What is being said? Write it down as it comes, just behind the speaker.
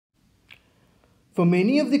For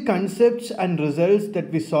many of the concepts and results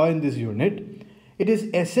that we saw in this unit, it is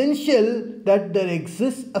essential that there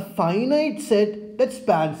exists a finite set that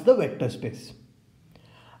spans the vector space.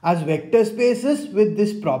 As vector spaces with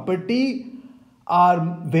this property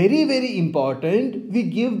are very important, we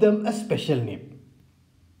give them a special name.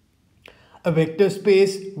 A vector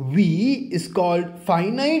space V is called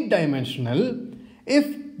finite dimensional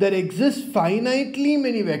if there exist finitely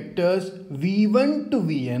many vectors v1 to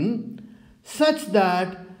vn such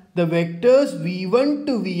that the vectors v1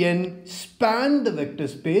 to vn span the vector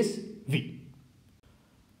space V.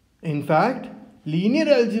 In fact, linear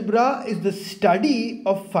algebra is the study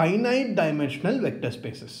of finite dimensional vector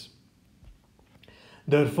spaces.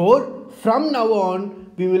 Therefore, from now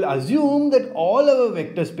on, we will assume that all our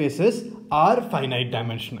vector spaces are finite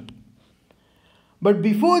dimensional. But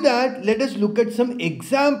before that, let us look at some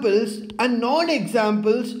examples and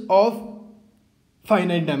non-examples of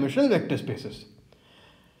finite dimensional vector spaces.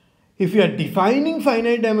 If you are defining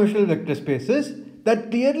finite dimensional vector spaces,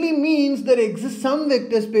 that clearly means there exist some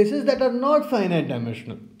vector spaces that are not finite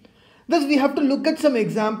dimensional. Thus, we have to look at some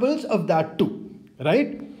examples of that too,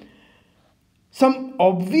 right? Some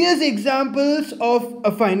obvious examples of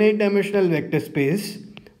a finite dimensional vector space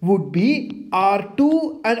would be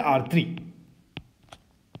R2 and R3.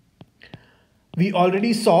 We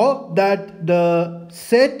already saw that the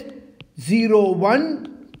set 0,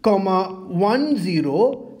 1, 1,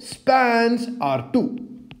 0 spans R2.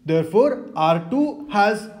 Therefore, R2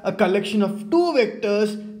 has a collection of two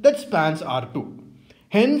vectors that spans R2.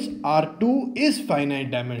 Hence, R2 is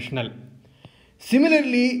finite dimensional.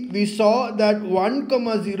 Similarly, we saw that 1,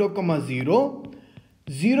 0, 0,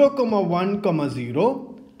 0, 1,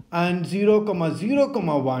 0 and 0,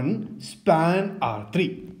 0, 1 span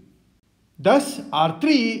R3. Thus,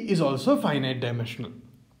 R3 is also finite dimensional.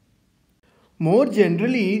 More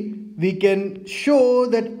generally, we can show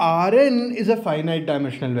that Rn is a finite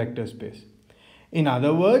dimensional vector space. In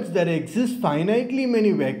other words, there exist finitely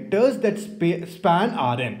many vectors that span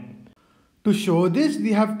Rn. To show this,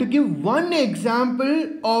 we have to give one example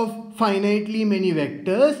of finitely many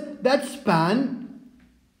vectors that span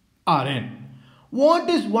Rn. What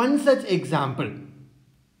is one such example?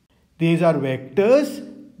 These are vectors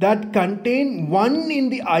that contain 1 in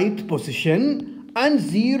the ith position and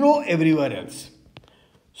 0 everywhere else.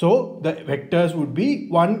 So the vectors would be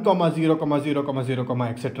 1, 0, 0, 0,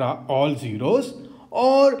 etc. all zeros,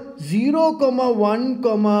 or 0,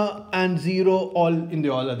 1, and 0 all in the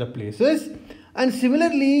all other places. And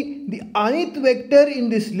similarly, the ith vector in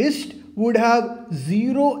this list would have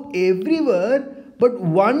 0 everywhere but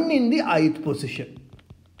 1 in the ith position.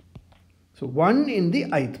 So 1 in the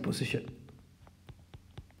ith position.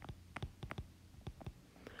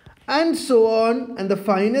 And so on, and the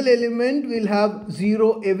final element will have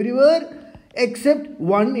 0 everywhere except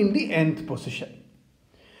 1 in the nth position.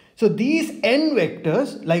 So these n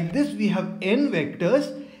vectors, like this we have n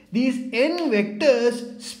vectors, these n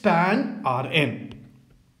vectors span Rn.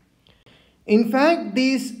 In fact,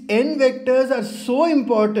 these n vectors are so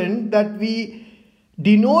important that we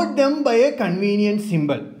denote them by a convenient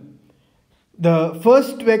symbol. The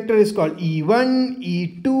first vector is called E1,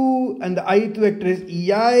 E2, and the ith vector is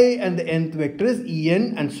Ei, and the nth vector is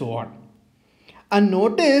En, and so on. And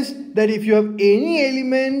notice that if you have any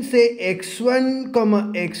element, say x1,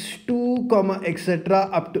 x2, etc.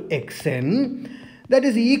 up to xn, that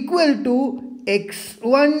is equal to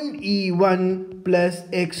x1 E1 plus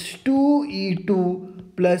x2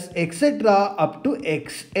 E2 plus etc. up to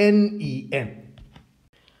xn En.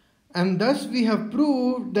 And thus we have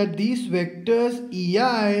proved that these vectors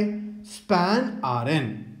Ei span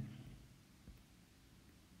Rn.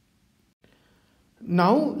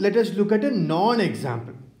 Now let us look at a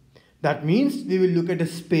non-example. That means we will look at a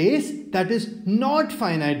space that is not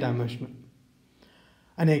finite dimensional.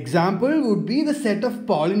 An example would be the set of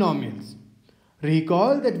polynomials.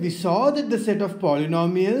 Recall that we saw that the set of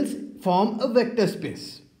polynomials form a vector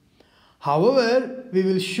space. However, we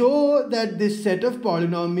will show that this set of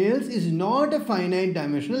polynomials is not a finite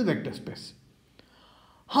dimensional vector space.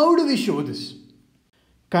 How do we show this?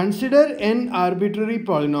 Consider n arbitrary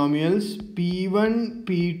polynomials p1,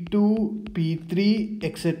 p2, p3,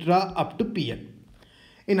 etc. up to pn.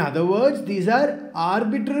 In other words, these are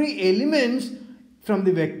arbitrary elements from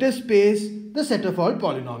the vector space, the set of all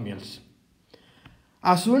polynomials.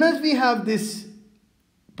 As soon as we have this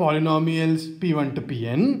polynomials p1 to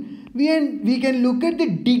pn, we can look at the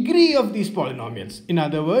degree of these polynomials. In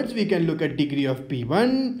other words, we can look at degree of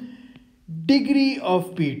p1, degree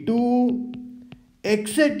of p2,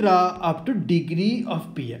 etc. up to degree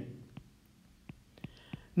of pn.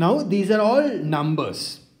 Now these are all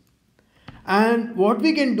numbers. And what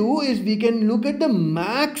we can do is we can look at the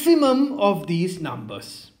maximum of these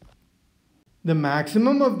numbers. The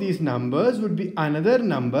maximum of these numbers would be another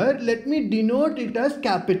number. Let me denote it as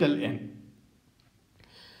capital N.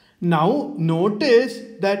 Now notice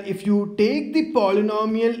that if you take the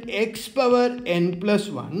polynomial x power n plus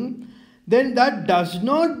 1, then that does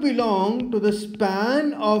not belong to the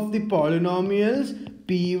span of the polynomials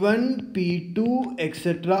p1, p2,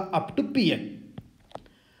 etc. up to pn.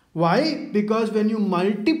 Why? Because when you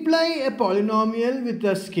multiply a polynomial with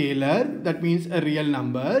a scalar, that means a real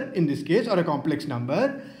number in this case, or a complex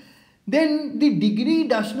number, then the degree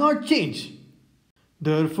does not change.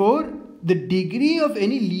 Therefore, the degree of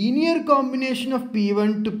any linear combination of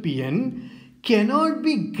p1 to pn cannot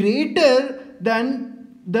be greater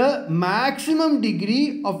than the maximum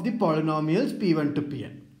degree of the polynomials p1 to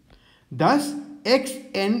pn. Thus,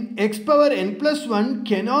 x power n plus 1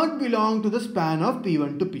 cannot belong to the span of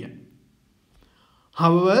p1 to pn.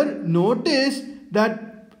 However, notice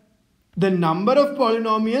that the number of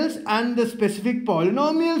polynomials and the specific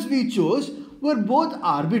polynomials we chose were both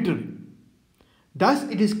arbitrary. Thus,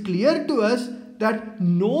 it is clear to us that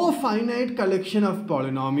no finite collection of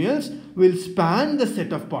polynomials will span the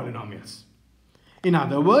set of polynomials. In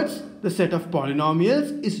other words, the set of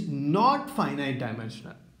polynomials is not finite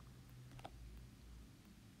dimensional.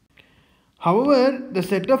 However, the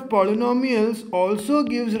set of polynomials also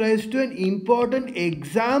gives rise to an important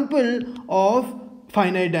example of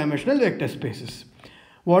finite dimensional vector spaces.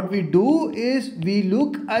 What we do is we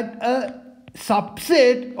look at a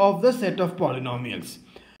subset of the set of polynomials.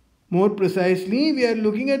 More precisely, we are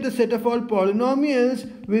looking at the set of all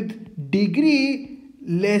polynomials with degree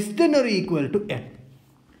less than or equal to n.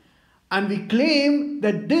 And we claim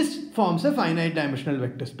that this forms a finite dimensional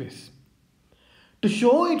vector space. To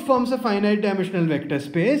show it forms a finite dimensional vector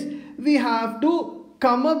space, we have to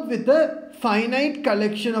come up with a finite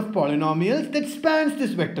collection of polynomials that spans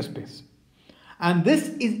this vector space. And this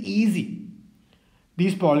is easy.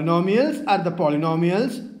 These polynomials are the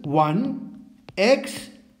polynomials 1, x,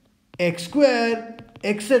 x square,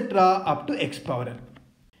 etc. up to x power n.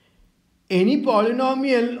 Any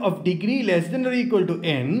polynomial of degree less than or equal to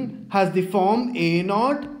n has the form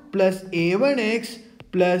a0 plus a1x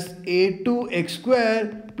plus a2x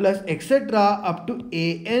square plus etc. up to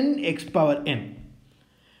an x power n.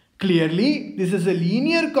 Clearly, this is a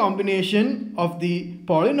linear combination of the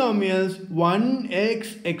polynomials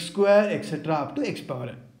 1x, x square, etc. up to x power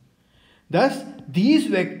n. Thus, these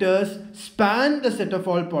vectors span the set of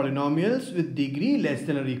all polynomials with degree less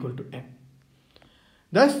than or equal to n.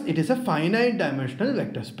 Thus, it is a finite dimensional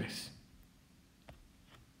vector space.